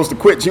ain't supposed to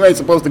quit. You ain't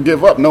supposed to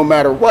give up no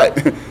matter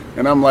what.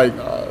 And I'm like,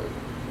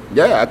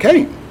 yeah, I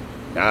can't.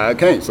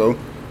 So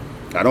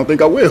I don't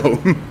think I will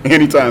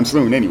anytime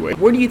soon anyway.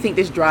 Where do you think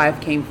this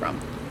drive came from?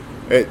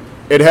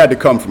 It had to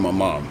come from my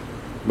mom,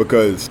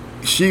 because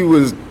she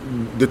is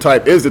the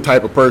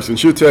type of person,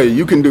 she'll tell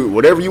you can do it.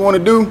 Whatever you want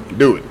to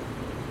do it.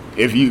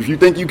 If you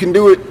think you can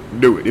do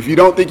it, do it. If you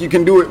don't think you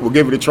can do it, we'll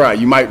give it a try.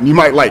 You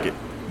might like it.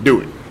 Do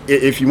it.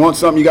 If you want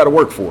something, you got to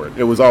work for it.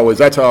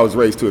 That's how I was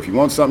raised too. If you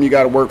want something, you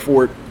got to work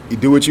for it. You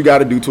do what you got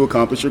to do to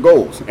accomplish your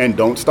goals, and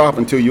don't stop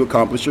until you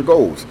accomplish your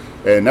goals.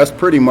 And that's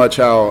pretty much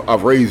how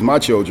I've raised my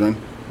children.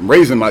 I'm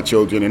raising my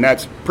children, and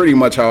that's pretty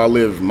much how I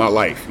live my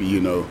life.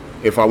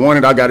 If I want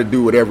it, I got to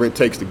do whatever it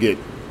takes to get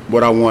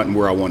what I want and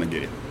where I want to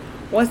get it.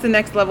 What's the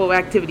next level of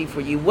activity for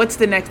you? What's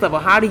the next level?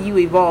 How do you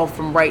evolve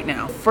from right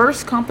now?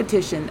 First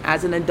competition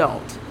as an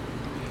adult,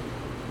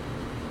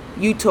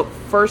 you took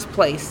first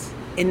place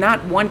in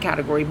not one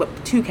category, but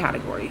two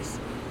categories.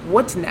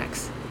 What's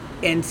next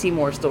in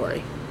Seymour's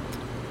story?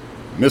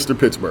 Mr.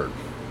 Pittsburgh.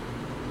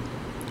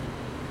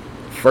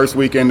 First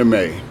weekend of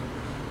May.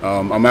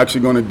 I'm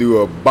actually going to do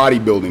a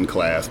bodybuilding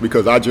class,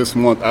 because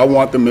I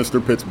want the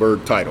Mr.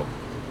 Pittsburgh title.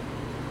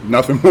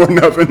 Nothing more,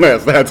 nothing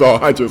less. That's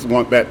all. I just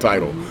want that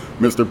title,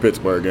 Mr.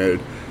 Pittsburgh, and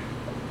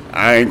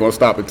I ain't going to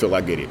stop until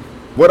I get it.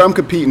 What I'm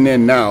competing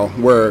in now,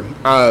 where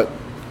I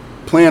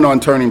plan on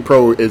turning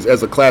pro, is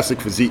as a classic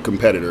physique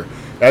competitor.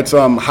 That's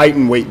height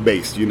and weight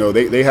based.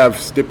 They have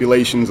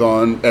stipulations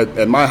on,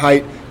 at my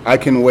height, I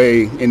can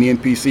weigh in the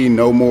NPC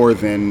no more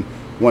than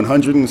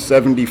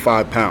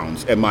 175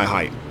 pounds at my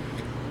height.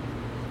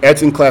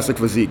 That's in classic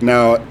physique.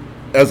 Now,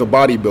 as a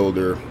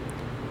bodybuilder,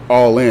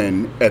 all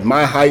in, at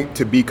my height,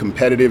 to be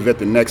competitive at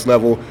the next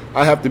level,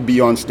 I have to be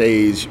on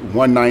stage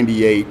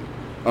 198,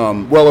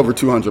 well over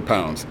 200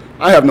 pounds.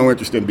 I have no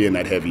interest in being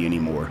that heavy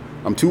anymore.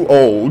 I'm too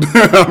old,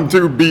 I'm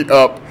too beat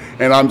up,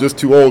 and I'm just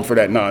too old for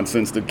that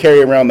nonsense to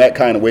carry around that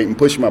kind of weight and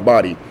push my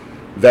body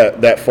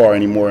that far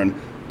anymore. And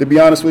to be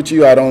honest with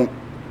you,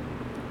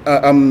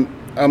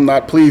 I'm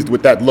not pleased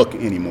with that look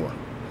anymore.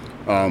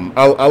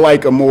 I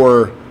like a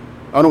more,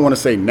 I don't want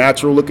to say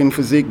natural looking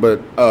physique,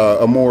 but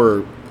a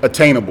more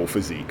attainable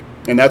physique.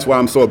 And that's why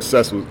I'm so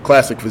obsessed with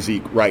classic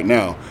physique right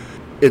now.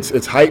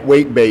 It's height,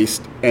 weight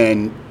based,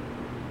 and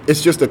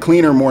it's just a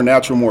cleaner, more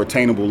natural, more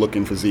attainable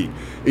looking physique.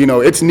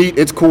 It's neat,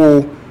 it's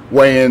cool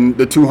weighing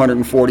the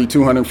 240,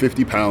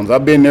 250 pounds.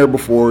 I've been there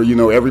before.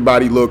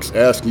 Everybody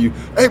asking you,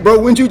 hey bro,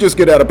 when'd you just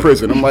get out of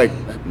prison? I'm like,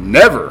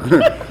 never.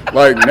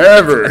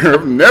 Never.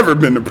 I've never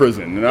been to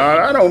prison. And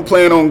I don't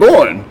plan on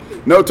going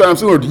no time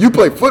soon. Do you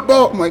play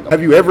football? I'm like,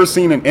 have you ever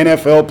seen an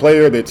NFL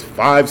player that's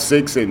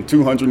 5'6" and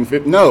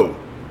 250?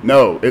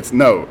 No, that's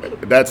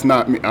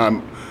not me.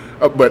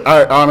 But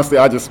I honestly,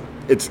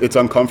 it's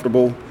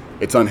uncomfortable,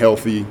 it's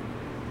unhealthy,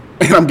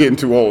 and I'm getting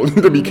too old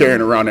to be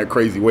carrying around that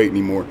crazy weight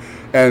anymore.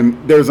 And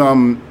there's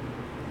I've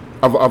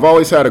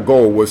always had a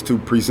goal, was to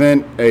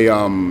present a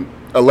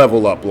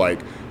level up. Like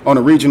on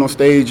a regional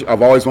stage,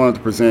 I've always wanted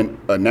to present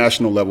a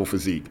national level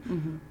physique.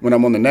 Mm-hmm. When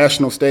I'm on the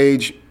national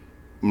stage,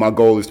 my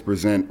goal is to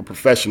present a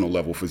professional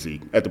level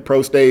physique. At the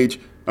pro stage,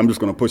 I'm just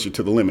going to push it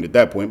to the limit at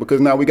that point, because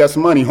now we got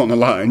some money on the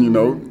line.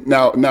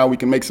 Mm-hmm. Now we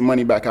can make some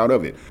money back out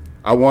of it.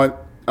 I'm going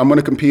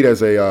to compete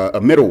as a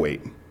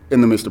middleweight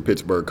in the Mr.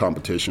 Pittsburgh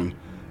competition.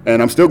 And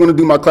I'm still going to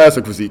do my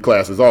classic physique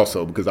classes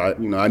also, because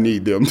I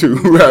need them too.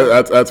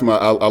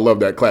 I love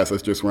that class.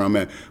 That's just where I'm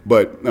at.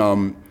 But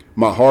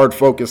my hard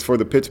focus for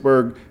the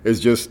Pittsburgh is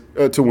just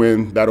to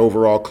win that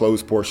overall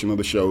closed portion of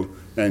the show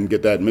and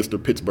get that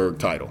Mr. Pittsburgh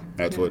title.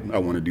 That's what I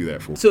want to do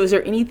that for. So is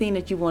there anything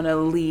that you want to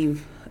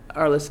leave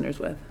our listeners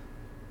with?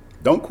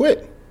 Don't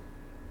quit.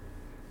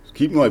 Just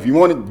keep going. If you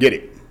want it, get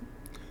it.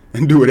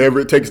 And do whatever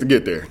it takes to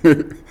get there.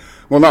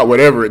 Well, not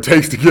whatever it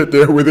takes to get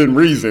there within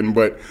reason,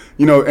 but,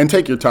 and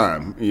take your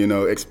time,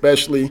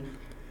 especially,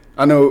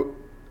 I know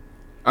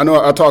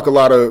I talk a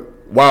lot of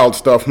wild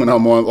stuff when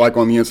I'm on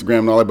the Instagram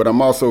and all that, but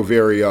I'm also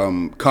very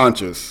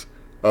conscious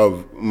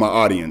of my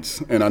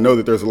audience. And I know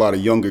that there's a lot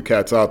of younger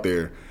cats out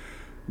there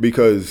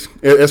because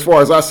as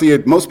far as I see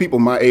it, most people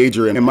my age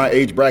or in my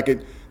age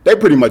bracket, they're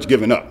pretty much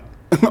giving up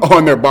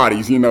on their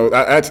bodies.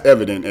 That's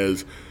evident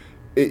as,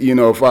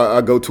 if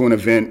I go to an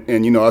event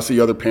and, I see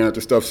other parents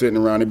and stuff sitting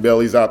around, their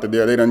bellies out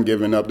there, they done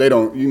giving up. They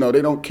don't,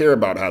 they don't care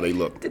about how they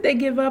look. Did they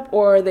give up,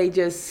 or are they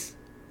just,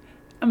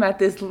 I'm at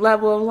this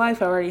level of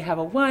life, I already have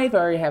a wife, I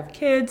already have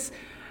kids?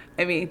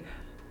 I mean,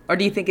 or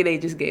do you think they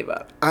just gave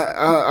up?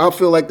 I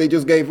feel like they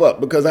just gave up,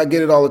 because I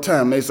get it all the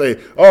time. They say,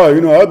 oh, I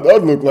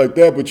look like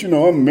that, but,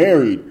 I'm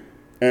married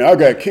and I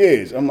got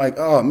kids. I'm like,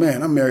 oh,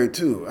 man, I'm married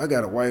too. I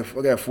got a wife.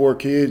 I got 4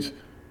 kids.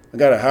 I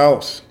got a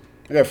house.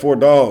 I got 4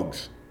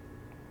 dogs.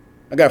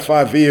 I got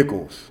 5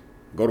 vehicles.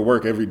 Go to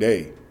work every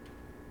day.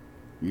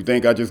 You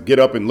think I just get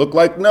up and look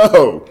like?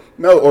 No.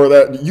 Or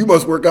that you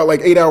must work out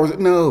like 8 hours.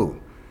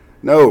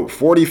 No,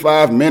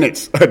 45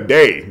 minutes a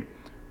day.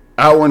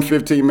 Hour and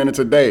 15 minutes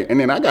a day. And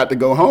then I got to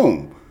go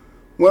home.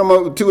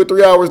 Well, 2 or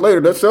 3 hours later,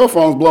 that cell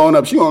phone's blowing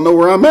up. She don't know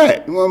where I'm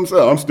at. You know what I'm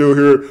saying?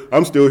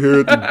 I'm still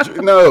here.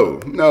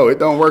 No, it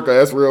don't work.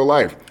 That's real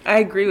life. I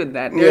agree with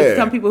that. There's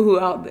some people who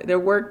they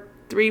work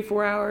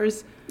 3-4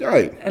 hours.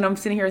 Right. And I'm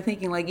sitting here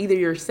thinking, like, either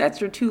your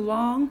sets are too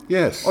long.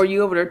 Yes. Or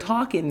you over there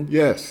talking.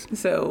 Yes.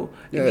 So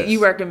yes.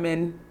 You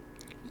recommend?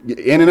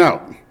 In and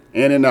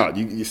out.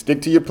 You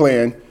stick to your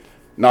plan.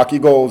 Knock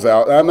your goals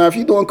out. Now, if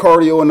you're doing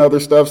cardio and other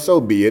stuff, so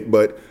be it.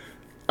 But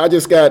I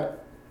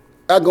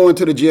go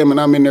into the gym and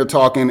I'm in there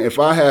talking. If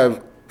I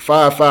have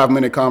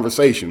 5-minute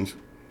conversations,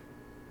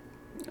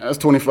 that's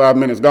 25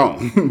 minutes gone.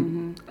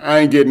 Mm-hmm. I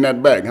ain't getting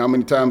that back. How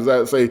many times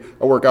I say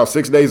I work out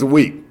 6 days a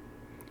week?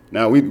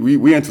 Now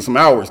we into some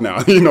hours now.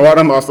 I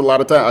done lost a lot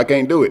of time. I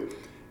can't do it.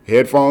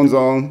 Headphones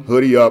on,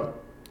 hoodie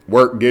up,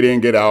 work, get in,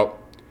 get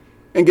out,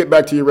 and get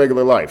back to your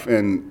regular life.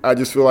 And I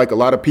just feel like a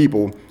lot of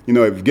people,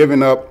 have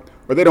given up,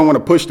 or they don't want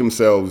to push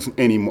themselves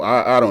anymore.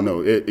 I don't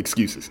know.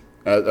 Excuses.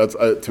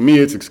 To me,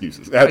 it's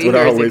excuses. That's what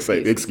I always say.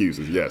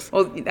 Excuses, yes.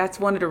 Well, that's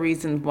one of the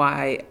reasons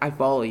why I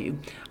follow you.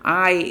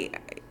 I've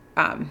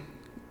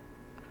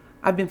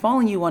been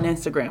following you on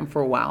Instagram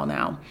for a while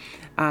now,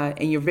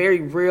 and you're very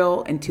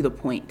real and to the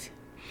point.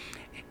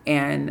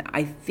 And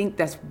I think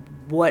that's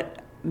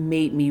what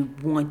made me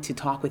want to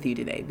talk with you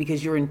today,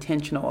 because you're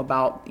intentional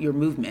about your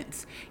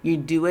movements. You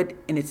do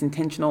it and it's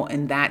intentional,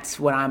 and that's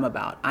what I'm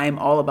about. I am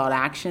all about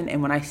action,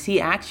 and when I see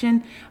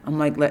action, I'm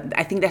like,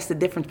 I think that's the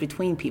difference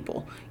between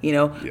people,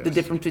 yes. The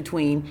difference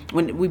between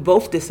when we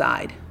both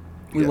decide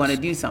we want to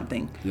do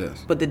something,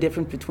 yes. But the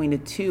difference between the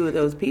two of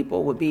those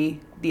people would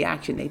be the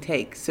action they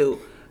take. So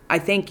I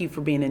thank you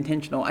for being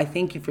intentional. I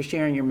thank you for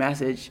sharing your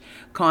message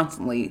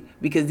constantly,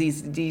 because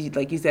these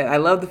like you said, I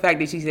love the fact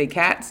that you say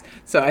cats.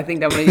 So I think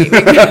that's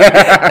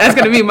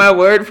going to be my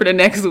word for the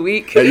next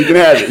week. Yeah, you can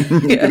have it.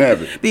 You can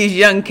have it. These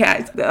young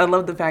cats. I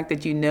love the fact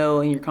that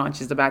and you're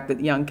conscious about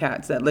the young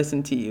cats that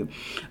listen to you,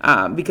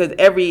 because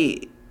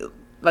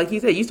like you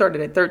said, you started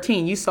at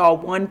 13. You saw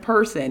one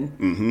person,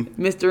 mm-hmm.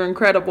 Mr.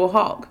 Incredible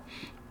Hulk.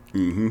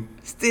 Mm-hmm.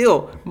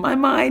 Still, my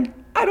mind,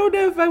 I don't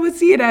know if I would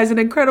see it as an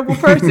incredible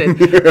person.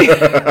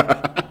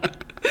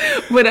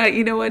 But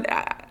you know what?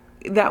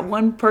 That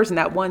one person,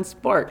 that one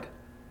spark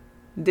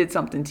did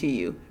something to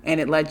you, and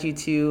it led you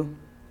to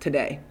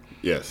today.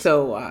 Yes.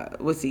 So,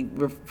 let's see.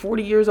 We're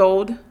 40 years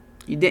old.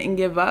 You didn't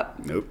give up.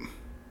 Nope.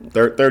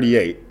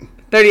 38.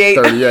 38.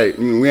 38.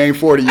 We ain't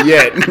 40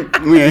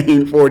 yet. We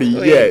ain't 40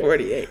 yet.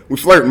 48. We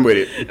flirting with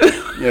it.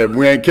 Yeah,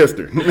 we ain't kissed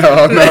her.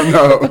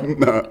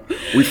 No.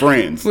 We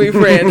friends. We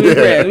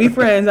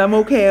friends. I'm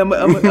okay. I'm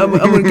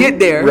gonna get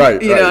there.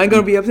 Right. I ain't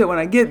gonna be upset when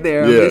I get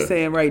there. I'm just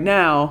saying right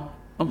now,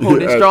 I'm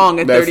holding strong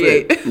at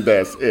 38.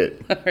 That's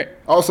it. All right.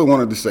 I also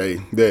wanted to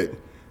say that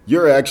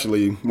you're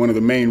actually one of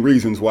the main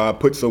reasons why I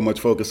put so much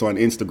focus on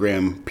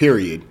Instagram,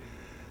 period.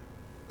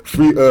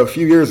 A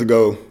few years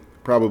ago,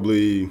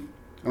 probably,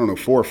 4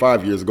 or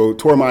 5 years ago,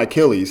 tore my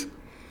Achilles,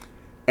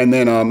 and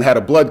then had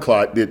a blood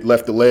clot that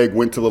left the leg,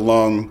 went to the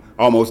lung,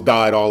 almost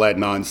died, all that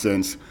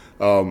nonsense.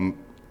 And,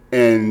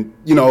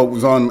 it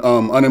was on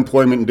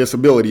unemployment and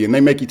disability, and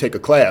they make you take a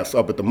class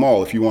up at the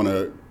mall if you want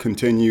to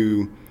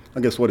continue, I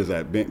guess, what is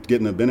that,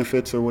 getting the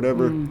benefits or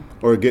whatever,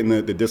 or getting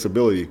the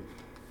disability.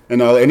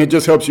 And it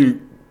just helps you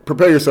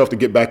prepare yourself to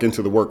get back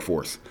into the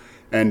workforce.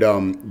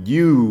 And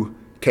you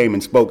came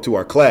and spoke to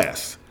our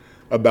class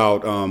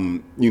about,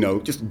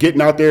 just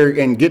getting out there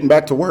and getting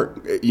back to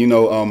work,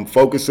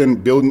 focusing,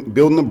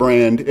 building a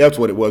brand. That's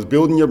what it was,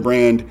 building your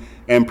brand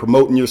and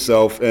promoting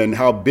yourself, and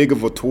how big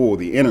of a tool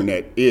the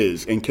internet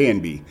is and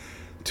can be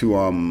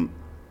to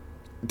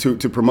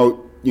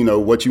promote,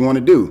 what you want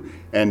to do.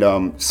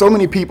 And so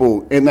many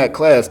people in that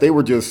class, they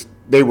were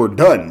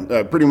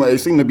done. Pretty much, they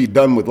seemed to be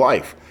done with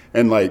life.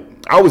 And like,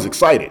 I was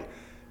excited.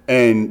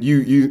 And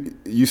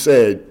you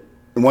said,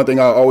 and one thing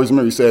I always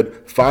remember, you said,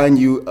 find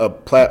you a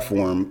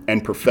platform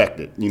and perfect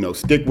it.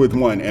 Stick with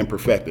one and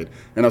perfect it.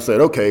 And I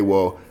said, okay,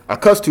 well, I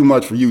cuss too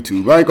much for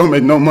YouTube. I ain't gonna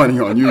make no money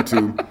on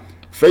YouTube.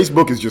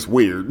 Facebook is just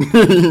weird.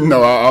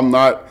 I'm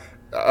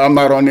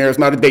not on there. It's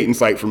not a dating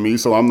site for me,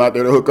 so I'm not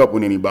there to hook up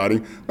with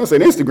anybody. I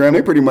said, Instagram,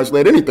 they pretty much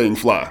let anything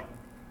fly.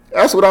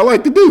 That's what I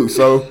like to do.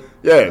 So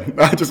Yeah,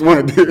 I just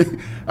wanted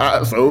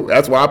to. So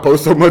that's why I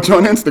post so much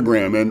on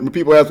Instagram. And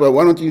people ask, well,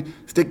 why don't you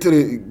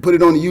put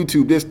it on the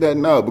YouTube, this, that,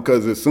 and no?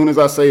 Because as soon as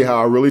I say how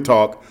I really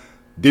talk,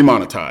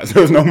 demonetized.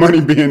 There's no money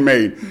being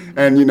made.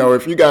 And,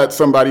 if you got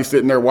somebody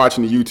sitting there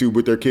watching the YouTube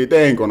with their kid,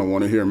 they ain't going to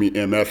want to hear me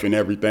MF and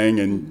everything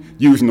and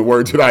using the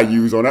words that I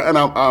use on it. And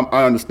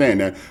I understand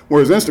that.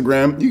 Whereas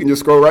Instagram, you can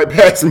just scroll right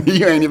past me.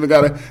 You ain't even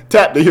got to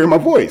tap to hear my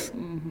voice.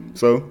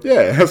 So,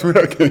 yeah, that's where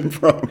that came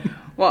from.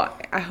 Well,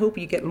 I hope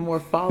you get more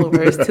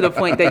followers to the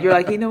point that you're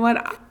like, you know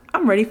what?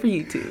 I'm ready for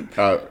YouTube.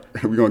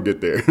 We're going to get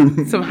there.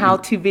 Some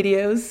how-to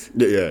videos.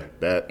 Yeah,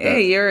 that.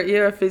 Hey,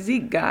 you're a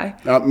physique guy.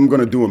 I'm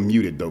going to do them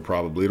muted, though,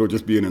 probably. It'll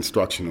just be an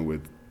instructional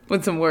with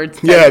some words.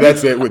 Yeah,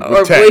 that's it. With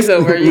or text.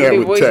 Voiceover. You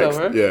do with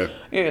voiceover. Text.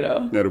 Yeah.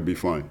 You That'll be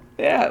fun.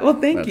 Yeah, well,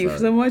 thank you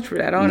so much for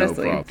that,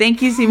 honestly. No problem.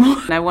 Thank you, Simon.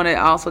 And I want to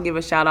also give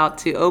a shout out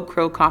to Oak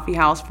Crow Coffee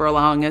House for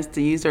allowing us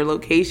to use their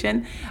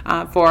location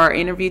for our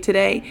interview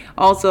today.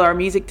 Also, our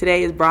music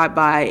today is brought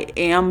by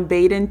Am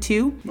Baden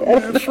 2.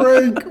 Oh,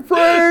 Frank.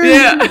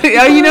 Yeah.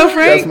 Oh, you know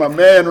Frank? That's my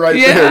man right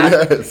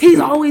there. Yes.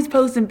 He's always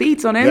posting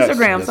beats on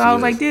Instagram. Yes, so I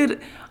was like,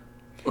 dude,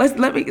 let's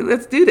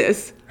do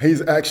this.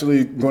 He's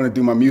actually going to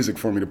do my music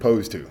for me to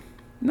pose to.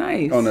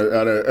 Nice.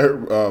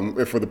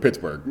 For the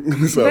Pittsburgh.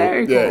 So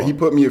Very cool. Yeah, he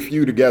put me a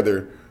few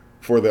together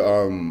for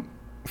the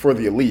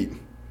elite,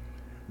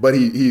 but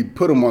he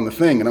put them on the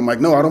thing, and I'm like,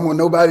 no, I don't want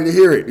nobody to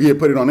hear it. He had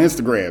put it on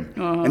Instagram,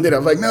 and then I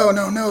was like, no, it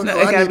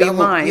gotta be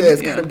mine. Yeah,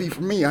 it's gotta be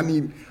for me. I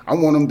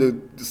want them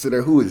to sit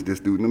there. Who is this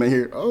dude? And they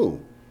hear, oh,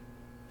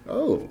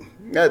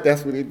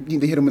 that's what you need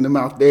to hit him in the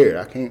mouth there.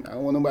 I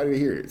don't want nobody to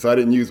hear it, so I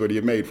didn't use what he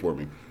had made for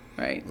me.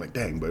 Right. Like,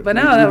 dang, but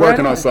no, he's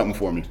working on something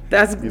for me.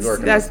 That's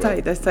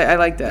tight. That's tight. I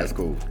like that. That's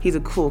cool. He's a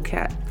cool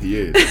cat. He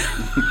is.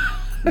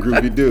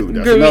 Groovy dude.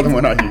 That's another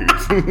one I use.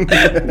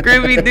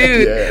 Groovy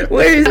dude. Yeah.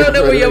 I don't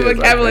know where your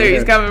vocabulary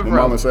is coming from.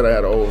 Mama said I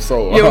had an old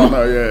soul. I don't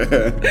know,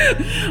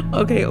 yeah.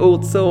 Okay,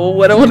 old soul.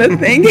 What I want to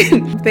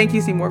thank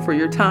you, Seymour, for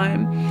your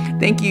time.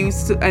 Thank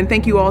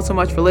you all so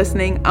much for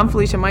listening. I'm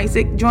Felicia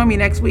Meisick. Join me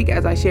next week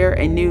as I share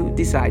a new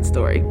Decide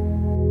story.